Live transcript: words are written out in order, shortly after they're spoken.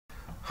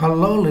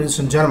Hello, ladies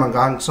and gentlemen.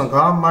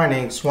 My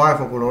name is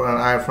Wife and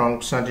I am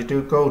from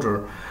 72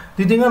 Coder.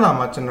 The thing is that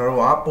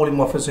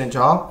polymorphism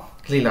job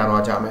clear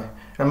rajame.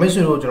 And Miss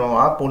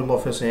Rujano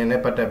polymorphism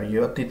and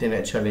Patavio, Titin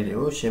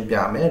Chalio,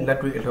 Shimpiame,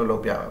 let we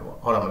Lopia,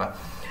 Olamla.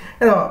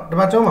 The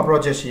Batoma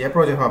project here,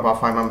 project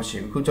about 5 members,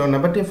 who don't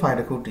never define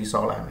the cookie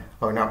solame.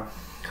 Or now,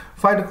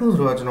 find the cool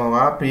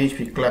Rojanova,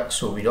 PHP Eclipse,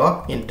 so we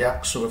are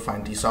index, so we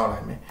find this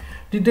solame.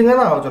 The thing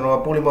about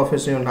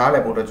polymorphism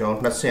Nalabuta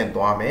John, not sent to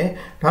Ame,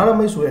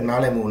 Talamis with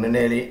Nalamoon and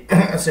Nelly,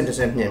 a sentence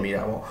near me.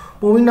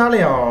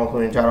 Puinale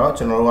or in Jaro,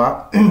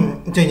 Genova,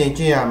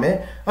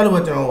 Jame,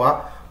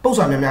 Alua,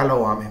 Posame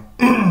Maloame.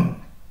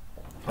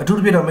 A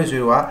two bit of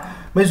Missouri,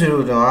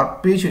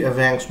 PHP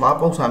events,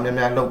 Posame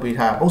Malo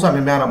Pita,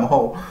 Posame Malam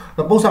Ho,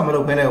 the Posame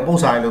Lopena,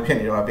 Posai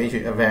Lopena,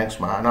 PHP events,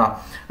 man.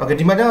 Okay,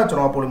 the Madame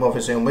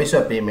polymorphism, waste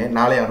of payment,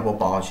 Nale and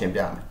Popa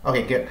Champion.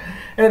 Okay, good.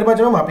 And the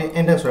Bajoma be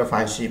index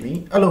refine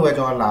CB, Alua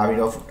John Larry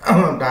of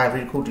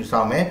Diary Cootie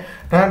Same,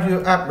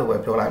 Diary app the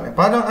web line.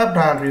 Pajan app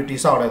diary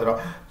disorder,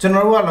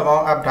 General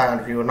app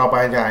diary, not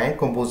by giant,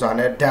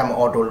 composer, damn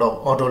auto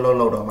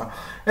load.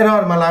 And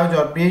on my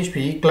live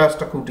PHP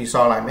cluster cootie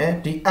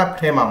solime, the app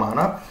tema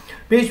mana.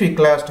 PHP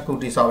class to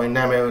cookie solve in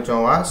Name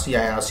Joa,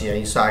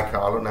 CIRCA,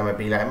 cycle, Name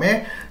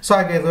Bilame,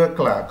 cycle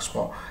class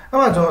for.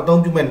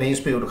 Don't do my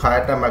namespace to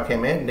hide them. I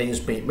came in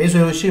namespace. Miss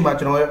Shima,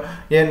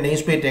 yen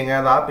namespace thing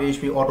and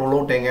PHP auto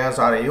loading as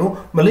are you,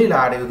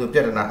 Malila to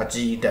get a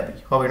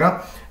GW.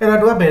 However, and I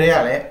do a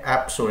bereale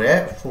app so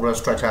for a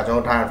structure,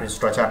 don't have to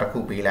structure the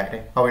cookie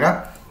like.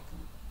 However,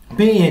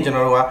 being in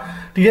general,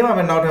 the game I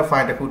not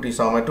find the cookie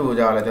on my 2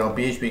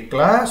 PHP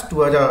class,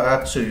 2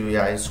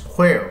 actually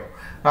square.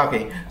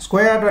 Okay,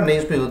 square the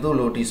namespace to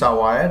load this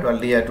wire, to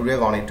layer to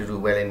going to do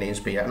well in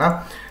namespace.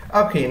 Now,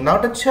 okay, now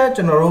the chat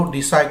general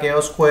the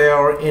cycle square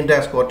or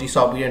index got this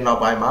up here now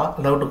by ma,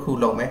 load the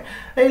cool me.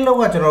 A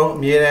lower general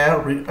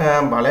mere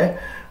ballet.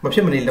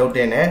 Machine load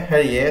in a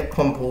here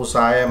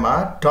composer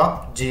ma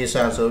dot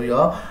JSON so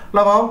your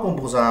log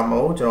composer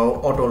mode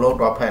auto load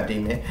drop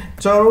handing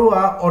so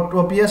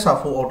auto PS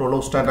for auto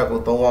load standard go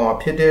to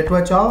pit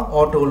to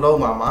auto load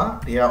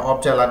mama the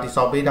object like this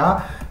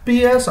obida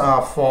PS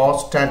are for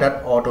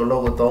standard auto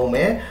load to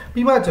me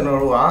Piba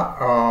general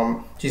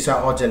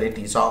JSON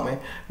agility so me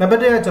number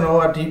there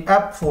general the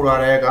app for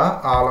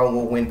rega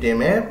along win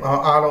me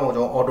along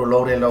auto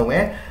load in low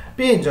me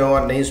Being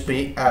John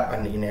namespace app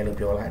and in the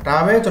pure line.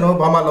 Dame, John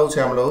Bama low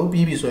Samlo,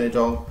 BB so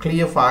John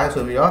clear files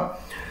so we are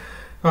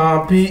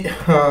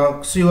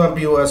COMPOS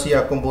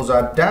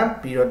composer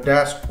damp, be your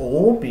dash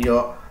O, be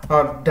your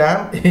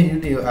damp,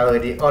 you do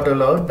already auto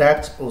load,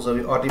 that's also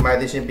the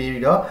optimization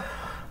period.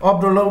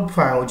 Upload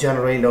file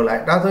generate low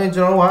like that's when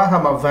John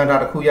have a vendor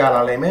the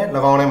Kuyala Leme,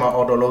 Lagonema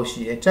auto load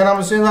she.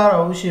 Chanam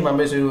Cesar, she my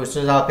message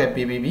Cesar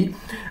PBB.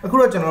 A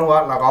good general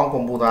Lagon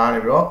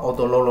computer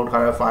auto load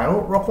her file,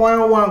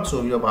 require one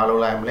so your balo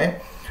limele.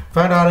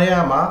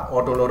 Vendariama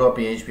auto load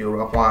PHP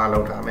require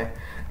load time.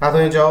 That's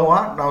when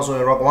Joa now so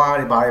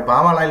require by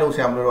Bama Lilo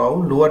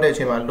Samlo, lower the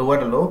chima, lower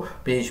the low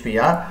PHP,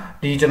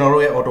 the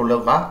general auto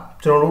loga,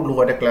 general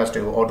lower the class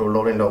to auto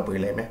load and low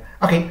leme.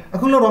 Okay, a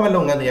cool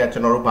long and the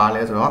general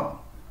balance.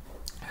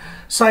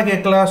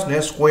 Cycle class ne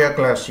square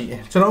class she.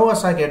 So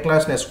cycle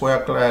class ne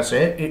square class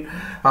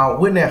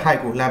with ne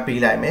height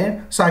lampi like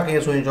me.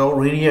 Cycle so you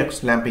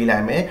radius lampi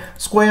like me.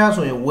 Square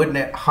so you with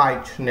ne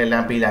height ne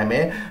lampi like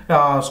me.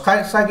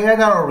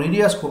 Cycle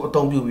radius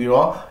don't you be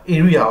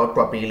area out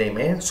drop like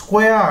me.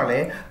 Square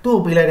le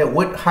two be like the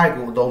width height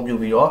don't you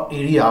be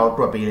area out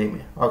drop like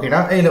me. Okay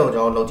now a low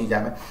John low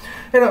jam.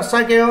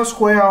 Cycle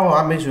square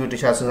I make sure to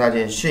chassis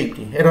agent shape.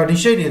 The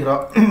shade is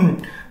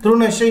through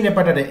the shade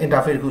part of the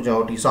interface to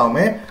John disarm.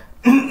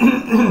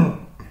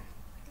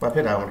 What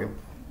put down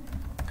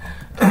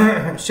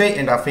shape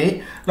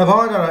interface. The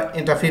God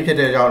interface to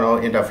the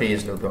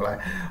interface look like.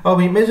 Oh,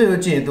 we measure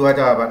to a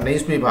job at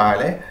namespace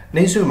by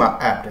Nasuma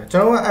app.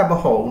 General app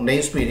whole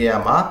namespace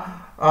here.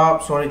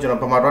 Sorry, General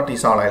Pomarotti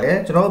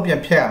Solile, General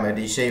Piam,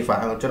 the shape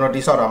file, General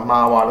Disorder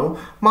Marwalo,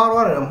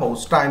 Marwalo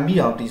host time me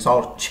on this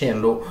all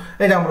chain low.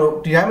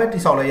 Example, the diameter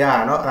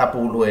Solia, not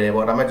Apple way,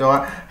 but I'm a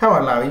joy. How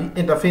a lie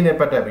interface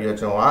patabio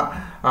joa.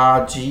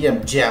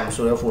 GM jam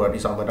so for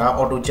this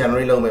auto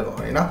generate low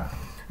megorina.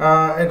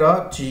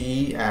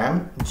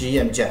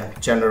 GM jam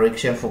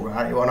generation for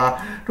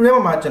Ivana. To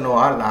never match no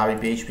Larry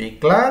PHP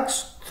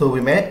class. So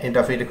we may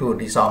interface to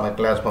disarm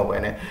class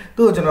mobile.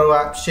 To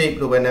general shape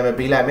to whenever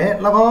be like me,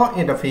 love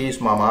interface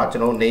mama,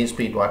 general name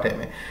speed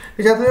whatever.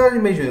 Which I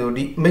think make you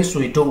the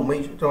mystery to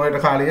make to the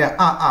Kali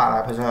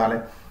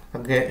personally.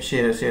 Okay,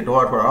 share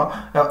door for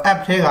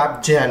app take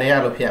up journey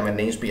of PM and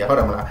namespace.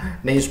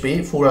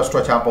 Namespace for a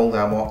structure upon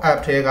them or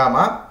app take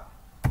up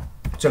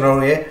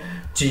generally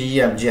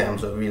GM jam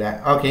so we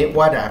like okay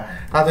what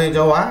after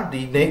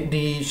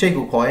the shake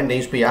coin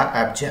namespace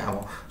app jam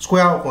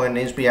square coin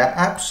namespace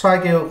app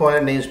cycle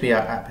coin namespace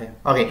app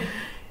okay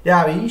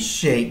yeah we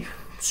shake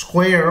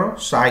square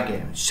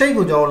cycle shake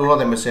go a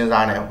lot of machines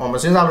on it or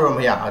machines are room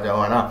here.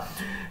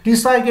 The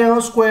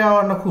cycle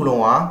square နှစ်ခုလုံး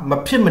ကမ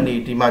ဖြစ်မနေ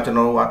ဒီမှာကျွန်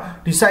တော်တို့က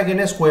ဒီ cycle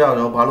နဲ့ square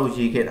ကိုဘာလို့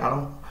ရေးခဲ့တာလဲ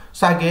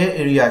cycle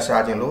area ရှာ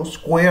ခြင်းလို့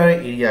square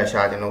area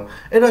ရှာခြင်းလို့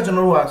အဲ့တော့ကျွန်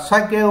တော်တို့က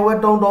cycle ကိုပဲ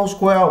တုံး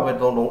square ကိုပဲ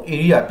တုံး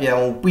area ပြန်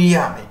အောင်ပေးရ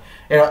မယ်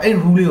အဲ့တော့အဲ့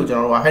rule လေးကိုကျွန်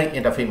တော်တို့ကအဲ့ဒီ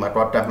interface မှာ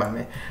တွားတက်မှတ်မ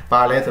ယ်။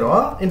ဘာလဲဆို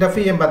တော့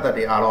interface ရဲ့ method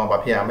တွေအားလုံးက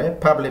ဖြစ်ရမယ်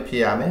public ဖြ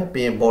စ်ရမယ်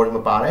ပြီးရင် body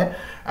မှာပါတယ်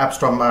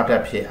abstract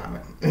method ဖြစ်ရမ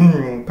ယ်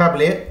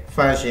public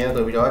function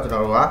ဆိုပြီးတော့ကျွန်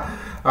တော်တို့က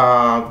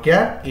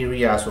get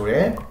area ဆို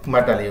တဲ့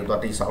method လေးကို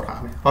တွားတိစောက်ထား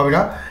မယ်။ဟုတ်ပြီ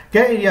နော်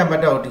get area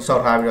method ကိုတိစော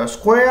က်ထားပြီးတော့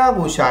square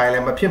ကိုရှာရင်လ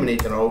ည်းမဖြစ်မနေ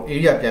ကျွန်တော်တို့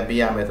area ပြန်ပေး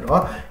ရမယ်ဆို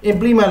တော့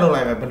implement လုပ်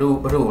လိုက်မယ်ဘယ်လို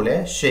ကိုလဲ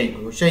shape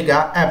ကို shape က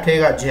app ထဲ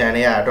က gen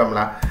နဲ့ရတာအတွက်မ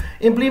လား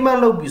implement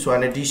လုပ်ပြီးဆိုတာ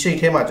နဲ့ဒီ shape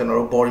ထဲမှာကျွန်တော်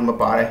တို့ body မှာ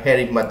ပါတဲ့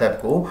heading method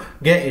ကို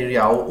get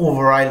area ကို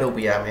override လုပ်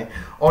ပေးရမယ်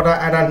order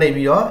enter နှိပ်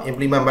ပြီးတော့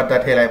implement method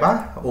ထည့်လိုက်ပါ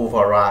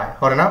override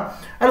ဟုတ်တယ်နော်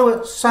အဲ့လို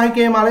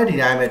cycle မှာလည်းဒီ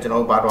တိုင်းပဲကျွန်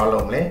တော်တို့ပါသွားလု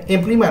ပ်မလဲ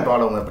implement သွား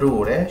လုပ်မယ်ဘယ်လို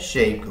ကိုလဲ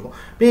shape ကို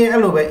ပြီးရင်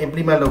အဲ့လိုပဲ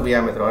implement လုပ်ပေးရ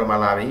မယ်ဆိုတော့ဒီမှာ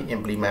လာပြီး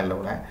implement လု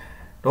ပ်လိုက်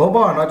တော့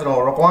ပေါ့နော်ကျွန်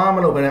တော် require မ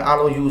လုပ်ဘဲနဲ့အား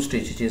လုံး use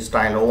stage ချင်း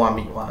style လုံးဝ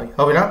မိသွားပြီ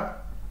ဟုတ်ပြီနော်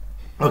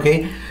okay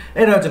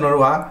အဲ့တော့ကျွန်တော်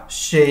တို့က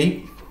shape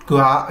က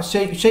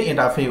shape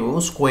interface ကို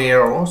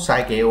square ကို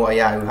cycle ကိုအ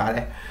ရာယူထားတ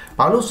ယ်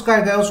ဘာလို့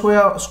square ကို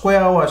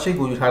shape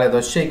ကိုယူထားလဲဆို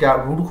တော့ shape က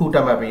rule တစ်ခုတ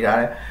က်မှတ်ပေးထား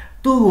တယ်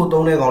သူ့ကို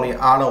သုံးတဲ့ကောင်တွေ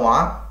အားလုံးက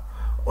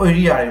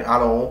area တွေအား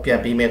လုံးပြန်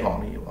ပေးမဲ့ကောင်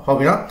တွေပေါ့ဟုတ်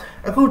ပြီနော်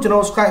အခုကျွန်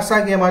တော်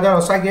cycle မှာကျ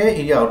တော့ cycle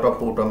area ကိုတွက်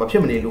ဖို့တော့မဖြ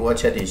စ်မနေလိုအပ်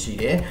ချက်တွေရှိ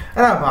တယ်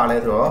အဲ့ဒါဘာလဲ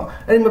ဆိုတော့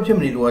အဲ့ဒီမဖြစ်မ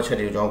နေလိုအပ်ချက်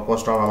တွေကိုကျွန်တော်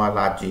constructor မှာ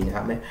လာကြည့်ရ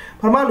မယ်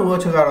ပထမလိုအပ်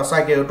ချက်ကတော့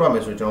cycle ကိုတွက်မ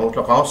ယ်ဆိုကျွန်တော်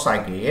တို့၎င်း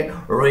cycle ရဲ့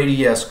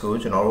radius ကို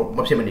ကျွန်တော်တို့မ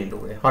ဖြစ်မနေ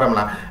လိုတယ်ဟုတ်တယ်မ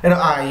လားအဲ့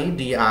တော့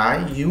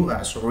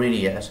radius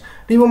radius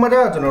ဒီပုံမှာကျ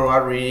တော့ကျွန်တော်တို့က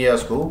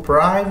radius ကို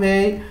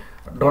private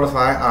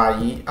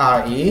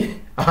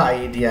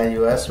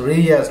 $radius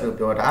radius လို့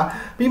ပြောတာ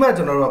ပြီးမှ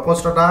ကျွန်တော်တို့က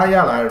constructor ရ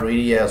လာတဲ့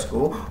radius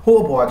ကိုဟို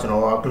အပေါ်ကကျွန်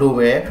တော်က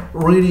global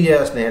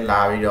radius နဲ့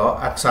လာပြီးတော့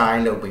assign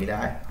လုပ်ပေး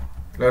လိုက်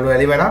လွယ်လွယ်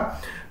လေးပဲနော်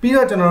ပြီး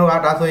တော့ကျွန်တော်တို့က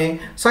ဒါဆိုရင်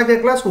cycle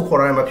class ကိုခေါ်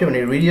ရမှာဖြစ်မ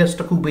နေ radius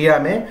တစ်ခုပေးရ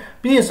မယ်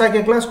ပြီးရင်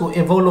cycle class ကို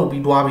invoke လုပ်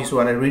ပြီးတွားပြီးဆို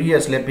တာနဲ့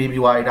radius လည်းပေး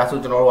ပြီးသွားပြီဒါဆို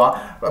ကျွန်တော်တို့က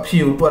အဖြေ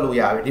ကိုတွက်လို့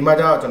ရပြီဒီမှာ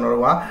ကျတော့ကျွန်တော်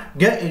တို့က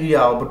get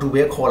area ကိုဘယ်သူ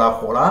ပဲခေါ်လာ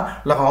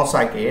၎င်း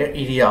cycle ရဲ့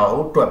area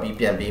ကိုတွက်ပြီး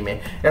ပြန်ပေးမယ်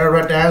အဲ့တော့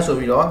return ဆို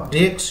ပြီးတော့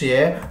this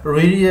ရဲ့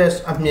radius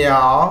အ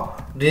မြောက်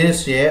this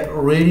ရဲ့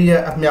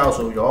radius အမြောက်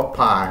ဆိုပြီးတော့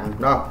fine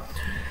เนาะ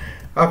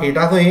okay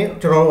ဒါဆိုရင်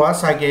ကျွန်တော်တို့က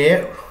cycle ရဲ့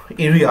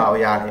area ကို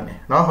ရနိုင်မယ်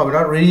เนาะဟုတ်ပြီเน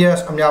าะ radius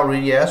အမြော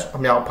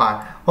က် fine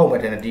ဟုတ်မယ်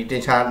တဲ့ဒီတ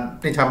င်ချာ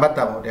မှတ်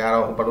တာပေါ့တရား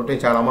တော့ဘာလို့တင်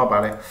ချာလောက်မှပါ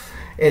လဲ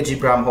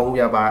algebra မဟုတ်ဘူး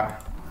ပြပါ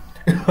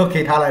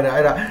okay ထားလိုက်တော့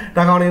အဲ့ဒါ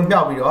ဒါကောင်လေးကို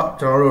မြှောက်ပြီးတော့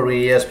ကျွန်တော်တို့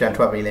radius ပြန်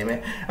ထွက်ပေးလိမ့်မယ်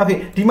okay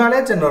ဒီမှာလဲ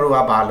ကျွန်တော်တို့က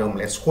ဘာလုပ်မ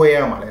လဲ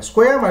square မှာလဲ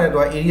square မှာလဲ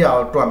တော့ area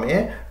ကိုတွက်မယ်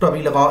တွက်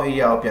ပြီး၎င်း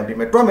area ကိုပြန်ပေး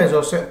မယ်တွက်မယ်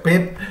ဆို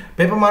ဘ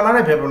ယ်ပမာဏ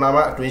နဲ့ဘယ်ပမာဏ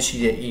အတွင်းရှိ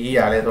တဲ့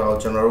area လဲဆိုတော့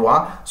ကျွန်တော်တို့က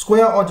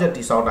square object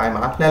တိစောက်တိုင်း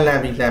မှာလှ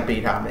မ်းပြီးလှမ်း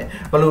ပေးထားမယ်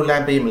ဘယ်လိုလှ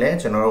မ်းပေးမလဲ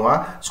ကျွန်တော်တို့က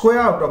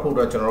square ကိုတွက်ဖို့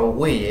တော့ကျွန်တော်တို့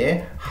width ရယ်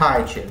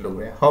height ရယ်လို့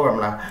ပဲဟုတ်ပါမ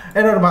လား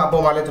အဲ့တော့ဒီမှာအ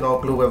ပေါ်မှာလဲကျွန်တော်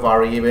global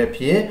variable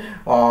ဖြစ်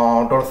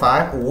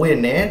$sign width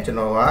နဲ့ကျွန်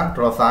တော်က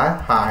$sign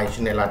height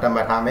နဲ့လာတတ်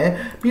မှတ်ထားမယ်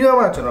ပြီးတော့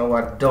မှကျွန်တော်က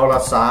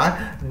 $sign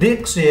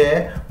this ရဲ့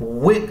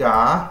width က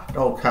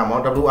come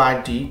on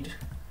WID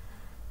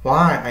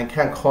why I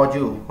can't call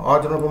you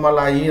ကျွန်တော်ပုံမှန်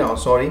လာရေးအောင်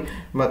sorry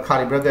ဒီမှာ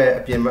curly bracket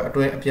အပြင်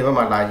ဘက်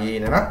မှာလာရေး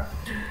နေနော်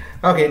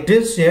okay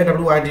this ရဲ့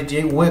WID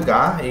width က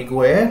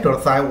equal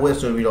 $sign width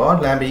ဆိုပြီးတော့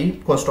လမ်းပြီး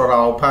constructor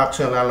ကို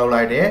function လမ်းလုပ်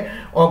လိုက်တယ်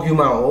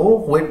argument ကို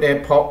width နဲ့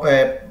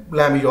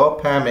လမ်းပြီးတော့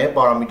ဖမ်းမယ်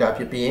parameter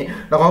ဖြစ်ပြီးရင်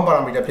၎င်း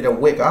parameter ဖြစ်တဲ့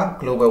width က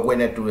global width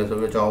နဲ့တူတယ်ဆို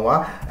ပြီးတော့ကျွန်တော်က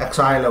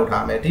assign လုပ်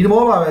ထားမယ်ဒီသ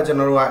ဘောပါပဲကျွန်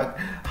တော်တို့က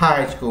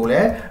height ကိုလ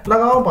ည်း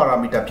၎င်း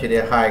parameter ဖြစ်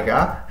တဲ့ height က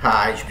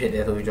height ဖြစ်တ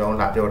ယ်ဆိုပြီးကျွန်တော်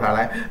လာပြောထား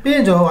လိုက်ပြီးရ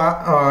င်ကျွန်တော်က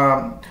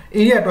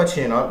area တွက်ချ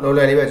င်တော့လော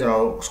လောလေးပဲကျွန်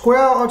တော်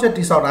square object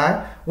တိစောက်တိုင်း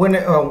width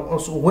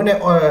နဲ့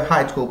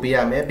height ကိုပေးရ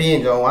မယ်ပြီးရ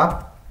င်ကျွန်တော်က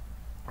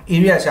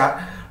area ရှာ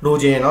လို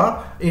ချင်တော့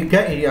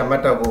get area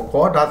method ကို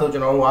ခေါ်ဒါဆိုကျွ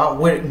န်တော်တို့က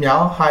width အမြော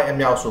က် height အ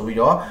မြောက်ဆိုပြီး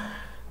တော့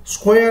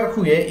square တစ်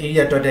ခုရဲ့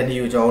area တွက်တဲ့နည်း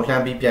ကိုကျွန်တော်လှ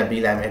မ်းပြီးပြန်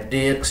ပေးလိုက်မယ်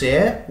dx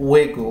ရဲ့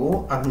width ကို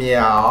အ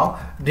မြောက်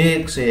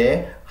dx ရဲ့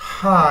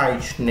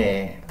height နဲ့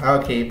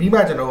okay ပြီးမှ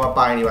ကျွန်တော်က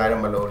ပိုင်နေပါ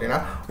တော့မလို့လေ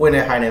နော် width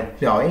နဲ့ height နဲ့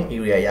ပြောင်းရင်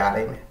area ရ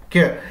လိမ့်မယ်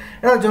okay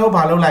အဲ့တော့ကျွန်တော်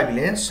ဘာလုပ်လိုက်ပြီ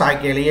လဲ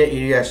cycle လေးရဲ့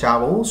area ရှာ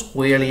ဖို့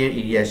square လေးရဲ့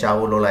area ရှာ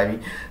ဖို့လုပ်လိုက်ပြီ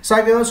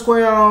cycle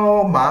square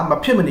မှာမ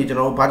ဖြစ်မနေကျွန်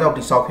တော်တို့ဘာကြောင့်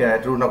တိစောက်ခဲ့ရလဲ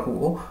သူတို့နှစ်ခု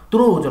ကိုသူ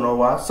တို့ကိုကျွန်တော်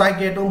က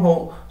cycle တုံးမဟု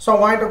တ်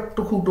software တ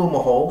စ်ခုတုံးမ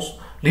ဟုတ်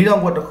လေးတော့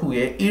ဘက်တစ်ခု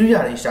ရဲ့ area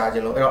တွေရှာခြ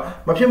င်းလို့အဲ့တော့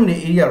မဖြစ်မနေ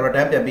area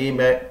return ပြန်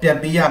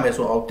ပေးရမယ်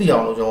ဆိုတော့သိအော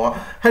င်လို့ကျွန်တော်က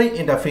အဲ့ဒီ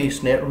interface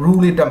နဲ့ rule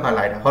လေးတက်မှတ်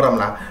လိုက်တာဟုတ်တယ်မ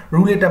လား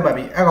rule လေးတက်မှတ်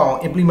ပြီးအဲ့ကောင်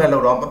implement လု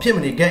ပ်တော့မဖြစ်မ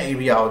နေ get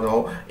area ကိုကျွန်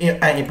တော်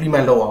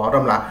implement လုပ်အောင်ဟုတ်တ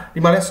ယ်မလားဒီ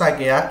မှာလဲ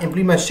cycle က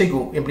implement shape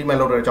ကို implement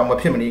လုပ်တဲ့အကြောင်းမ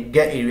ဖြစ်မနေ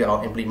get area ကို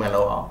implement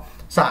လုပ်အောင်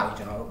စပြီ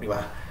ကျွန်တော်တို့ဒီ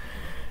မှာ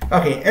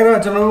okay အဲ့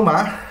တော့ကျွန်တော်တို့မှာ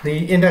ဒီ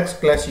index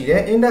class ရှိတ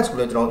ယ် index ကို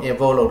လည်းကျွန်တော်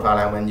invoke လုပ်ထား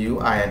လိုက်မယ် new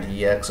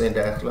index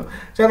index လို့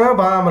ကျွန်တော်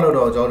ဘာမှမလုပ်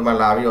တော့ကျွန်တော်ဒီမှာ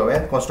လာပြီးတော့ပဲ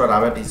constructor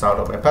ပဲတိစောက်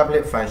တော့ပဲ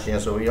public function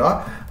ဆိုပြီးတော့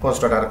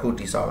constructor တစ်ခု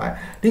တိစောက်လိုက်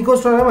ဒီ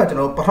constructor မှာကျွန်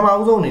တော်ပထမ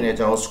ဦးဆုံးအနေနဲ့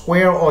ကျွန်တော်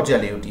square object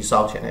လေးကိုတိစော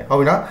က်ချင်တယ်ဟုတ်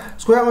ပြီနော်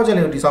square object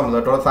လေးကိုတိစောက်မှာ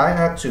ဆိုတော့ $sign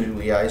x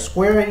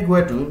square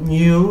equal to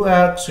new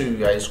x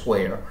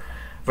square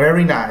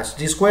very nice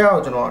ဒီ square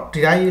ကိုကျွန်တော်ဒီ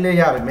တိုင်းရေးလဲ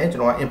ရပါမယ်ကျွ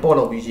န်တော် import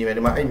လုပ်ပြီးရေးမယ်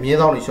ဒီမှာအဲ့မြင်း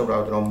ဆောင်တွေရှုပ်တာ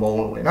ကိုကျွန်တော်မုံ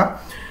လို့လေနော်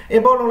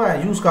import လုပ်လိုက်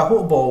use ကဟို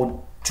အပေါ်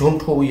zoom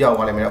ထိုးရောက်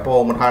သွားလိမ့်မယ်အ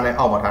ပေါ်မှာထားနဲ့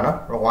အောက်မှာထားနော်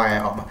require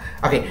အောက်မှာ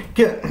okay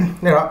ကဲ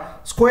အဲ့တော့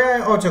square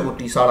object ကို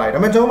တိဆောက်လိုက်ဒါ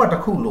ပေမဲ့ကျွန်တော်တို့တ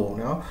စ်ခုလို့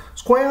နော်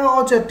square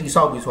object တိ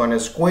ဆောက်ပြီဆိုတာ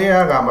နဲ့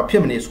square ကမဖြ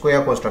စ်မနေ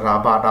square constructor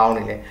ဘာတောင်း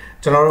နေလဲ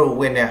ကျွန်တော်တို့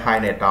width နဲ့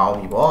height နဲ့တောင်း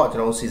ပြီပေါ့ကျွ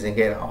န်တော်တို့စီစဉ်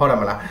ခဲ့တာဟုတ်တယ်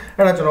မလား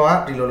အဲ့တော့ကျွန်တော်က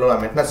ဒီလိုလုပ်ရ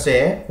မယ်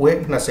20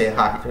 width 20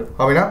 height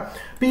ဟုတ်ပြီနော်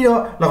ပြီးတော့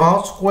၎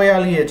င်း square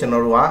လေးရဲ့ကျွန်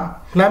တော်တို့က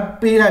plan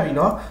ပေးလိုက်ပြီ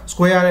နော်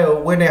square ရဲ့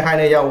width နဲ့ height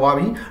နဲ့ရောက်သွား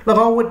ပြီ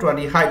၎င်း width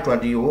 20 height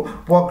 20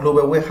ကို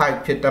global width height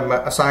ဖြစ်တဲ့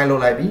assign လု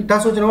ပ်လိုက်ပြီဒါ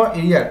ဆိုကျွန်တော်က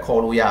area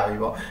ခေါ်လို့ရပြီ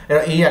ပေါ့အဲ့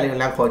တော့ area လေးကို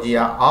လမ်းခေါ်ကြည့်ရ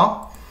အောင်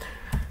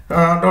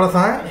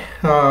$sign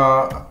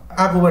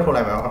အခုပဲထုတ်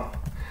လိုက်မယ်နော်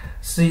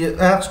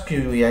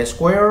CSQI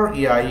square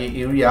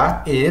area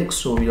x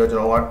ဆိုပြီးတော့ကျွ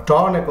န်တော်က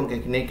dot နဲ့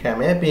concatenate ခံ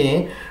မယ်ပြီးရင်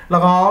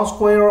၎င်း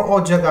square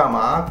object က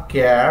မှာ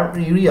char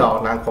area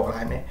ကိုလမ်းခေါ်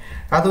လိုက်မယ်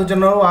ဒါဆိုကျွ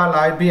န်တော်တို့က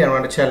live bn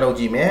run တစ်ချက်လုပ်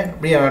ကြည့်မယ်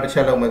bn run တစ်ချ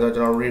က်လုပ်မယ်ဆိုတော့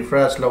ကျွန်တော်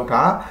refresh လုပ်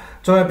တာ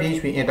ကျွန်တော်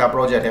PHP enter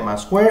project ထဲမှာ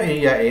square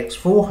area x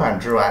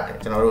 400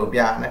ကျွန်တော်တို့ပြ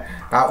ရတယ်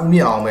ဒါဥမြ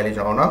င့်အောင်ပဲလေ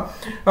ကျွန်တော်နော်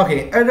okay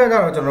အဲ့ဒါက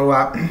တော့ကျွန်တော်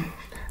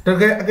တို့က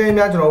တကယ်အကယ်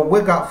များကျွန်တော်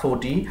width က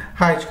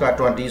40 height က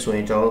20ဆိုရ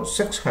င်ကျွန်တော်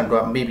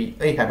600 maybe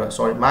 800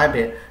 sorry my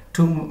bad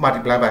 2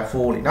 multiply by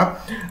 4လေနော်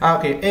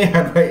okay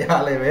 800ရ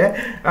လဲပဲ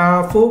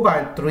4 by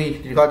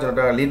 3ဒီကကျွန်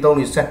တော်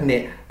4342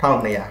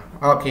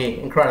 1200 okay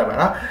incredible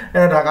နော်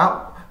အဲ့တော့ဒါက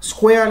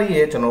square လေး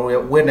ရဲ့ကျွန်တော်တို့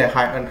ရဲ့ width နဲ့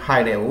height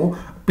တွေကို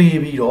ပေး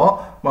ပြီးတော့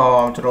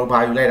ကျွန်တော်ဘာ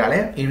ယူလိုက်တာလဲ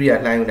area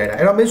လှမ်းယူလိုက်တာ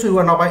အဲ့တော့မိတ်ဆွေက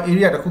နောက်ပိုင်း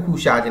area တစ်ခုခု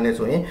ရှာခြင်းနဲ့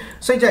ဆိုရင်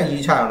စိတ်ကြိုက်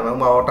ရေးချအောင်တော့ဥ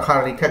ပမာတစ်ခါတ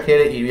လေခက်ခဲ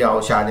တဲ့ area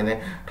ကိုရှာခြင်းနဲ့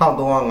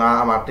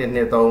1305အမှ1 2 3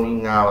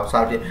 5စ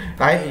သဖြင့်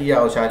ဒါရဲ့ area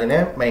ကိုရှာခြင်း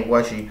နဲ့ main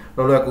question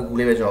လောလောကူကူ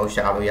လေးပဲကျွန်တော်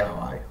ရှာလို့ရ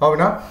ပါတယ်ဟုတ်ပြီ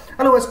နော်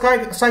အဲ့လို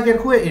cycle တစ်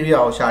ခုရဲ့ area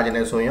ကိုရှာခြင်း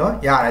နဲ့ဆိုရင်ရော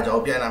ရတယ်ကျွန်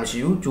တော်ပြန်လာမရှိ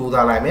ဘူးကြိုး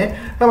စားလိုက်မယ်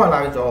အဲ့မှာလာ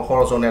ပြီးကျွန်တော်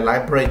horizontal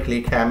line break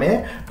လေးခံမယ်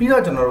ပြီး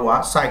တော့ကျွန်တော်တို့က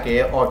cycle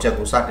ရဲ့ object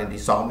ကိုစတင်တ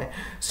ည်ဆောက်မယ်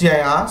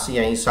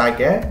CIE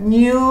cycle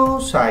new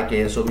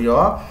cycle ဆိုပြီး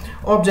တော့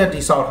object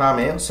တိဆောက်ထားမ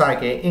ယ်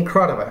cycle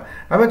incredible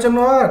ဒါပေမဲ့ကျွန်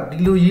တော်ကဒီ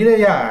လိုရေးလို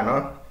က်ရတာ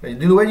နော်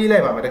ဒီလိုပဲရေးလို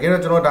က်ပါမယ်တကယ်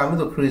တော့ကျွန်တော်ဒါမျိုး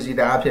ဆို crazy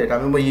တာအဖြစ်ဒါ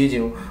မျိုးမရေးချ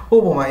င်ဘူးဟို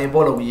ပုံမှာ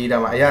import လုပ်ပြီးရေးတာ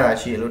မှာအရသာ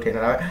ရှိရလို့ထင်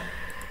တာဒါပေမဲ့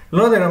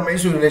လောတယ်တော့မိတ်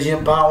ဆွေတွေလည်းရှ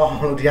င်းပါအောင်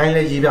လို့ဒီတိုင်း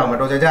လေးရေးပြအောင်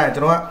တော့ကြာကြာကျွ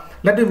န်တော်က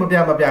လက်တွေ့မပြ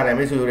နိုင်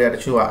မိတ်ဆွေတွေကတ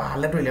ချို့က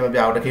လက်တွေ့လည်းမပြ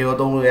ဘူးတကယ်တော့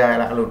သုံးလို့ရရ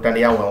လားအဲ့လိုတန်တ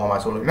ရားဝင်သွားမှာ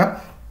ဆိုလို့နော်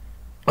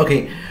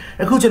okay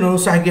အခုကျွန်တော်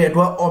တို့ cycle အ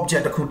တွက်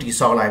object တစ်ခုတိ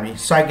ဆောက်လိုက်ပြီ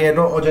cycle အ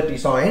တွက် object တိ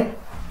ဆောက်ရင်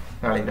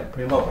နားလေးပြ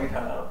ပြမောက်ပိတ်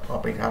ထားတာ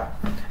တော့ပိတ်ထား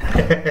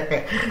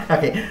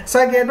okay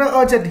cycle အတွက်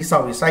object တိဆော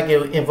က်ပြီး cycle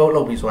ကို invoke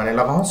လုပ်ပြီးဆိုတာနဲ့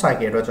၎င်း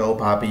cycle အတွက်ကျွန်တော်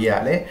ဘာပေးရ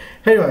လဲ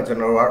အဲ့တော့ကျွန်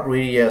တော်တို့က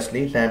radius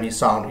လေးလှမ်းပြီး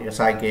စောင့်နေတဲ့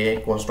cycle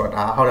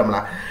constructor ဟုတ်တယ်မ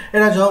လားအဲ့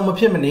တော့ကျွန်တော်မ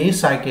ဖြစ်မနေ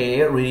cycle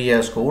ရဲ့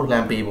radius ကိုလှ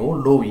မ်းပေးဖို့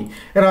လိုပြီ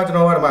အဲ့တော့ကျွန်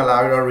တော်ကဒီမှာလာ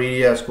ပြီးတော့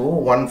radius ကို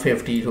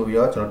150ဆိုပြီး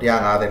တော့ကျွန်တော်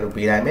150လို့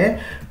ပေးလိုက်မယ်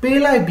ပေး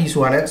လိုက်ပြီး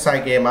ဆိုတာနဲ့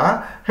cycle မှာ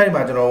အဲ့ဒီ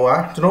မှာကျွန်တော်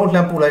လှ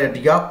မ်းပို့လိုက်တဲ့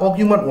ဒီက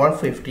argument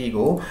 150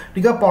ကို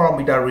ဒီက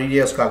parameter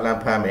radius ကလှ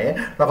မ်းဖမ်းမယ်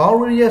၎င်း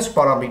radius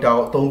parameter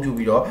ကိုအသုံးပြု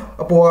ပြီးတော့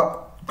အပေါ်က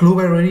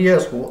global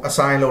radius ကို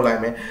assign လုပ်လို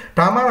က်မယ်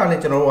ဒါမှလ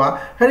ည်းကျွန်တော်တို့က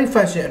heavy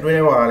function အတွင်း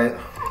ထဲမှာလည်း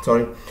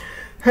sorry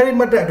heavy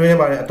method အတွင်းထဲ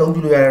မှာလည်းအသုံးပြု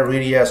လို့ရတဲ့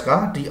radius က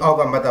ဒီအောက်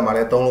က method မှာလ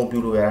ည်းအသုံးလို့ပြု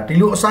လို့ရတာဒီ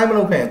လို assign မ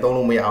လုပ်ခဲ့ရင်အသုံး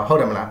လို့မရအောင်ဟု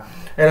တ်တယ်မလား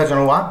အဲ့တော့ကျွန်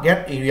တော်က get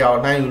area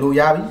ကိုနိုင်ယူလို့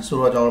ရပြီဆို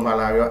တော့ကျွန်တော်မှ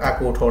လာပြီးတော့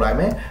echo ထုတ်လိုက်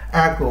မယ်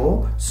echo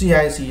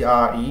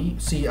CICRE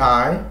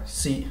CICI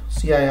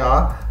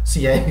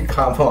က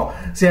ပေါ့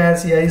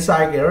CICI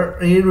cycle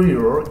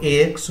area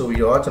x ဆို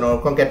ပြီးတော့ကျွန်တော်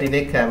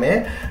concatenate ခံမယ်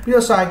ပြီး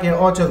တော့ cycle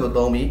object ကို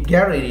သုံးပြီး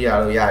get area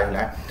လို့ရယူ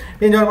လိုက်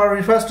ပြီးတော့ကျွန်တော်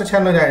refresh တစ်ချ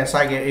က်လုပ်ကြရင်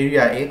cycle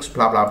area x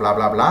blah blah blah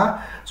blah blah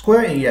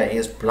square area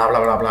is blah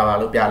blah blah blah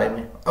လို့ပြလိုက်မ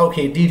ယ်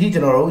okay ဒီထိကျွ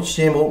န်တော်တို့ရှ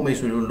င်းဖို့မိတ်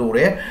ဆွေတို့လို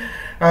တယ်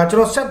ကျွန်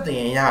တော်ဆက်တ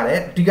င်ရတယ်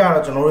အဓိက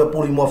တော့ကျွန်တော်တို့ရဲ့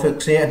polymorphism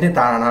ရဲ့အနှစ်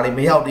သာရနာလေးမ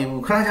ရောက်သေး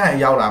ဘူးခဏကြာရင်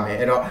ရောက်လာမယ်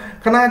အဲ့တော့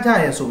ခဏကြာ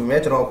ရင်ဆိုပေ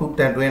မဲ့ကျွန်တော်အခု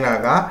တန်တွင်းတာ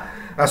က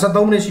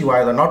73မိနစ်ရှိသွား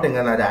ရဆိုတော့နောက်တင်က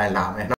န်းလာကြရင်လာမယ်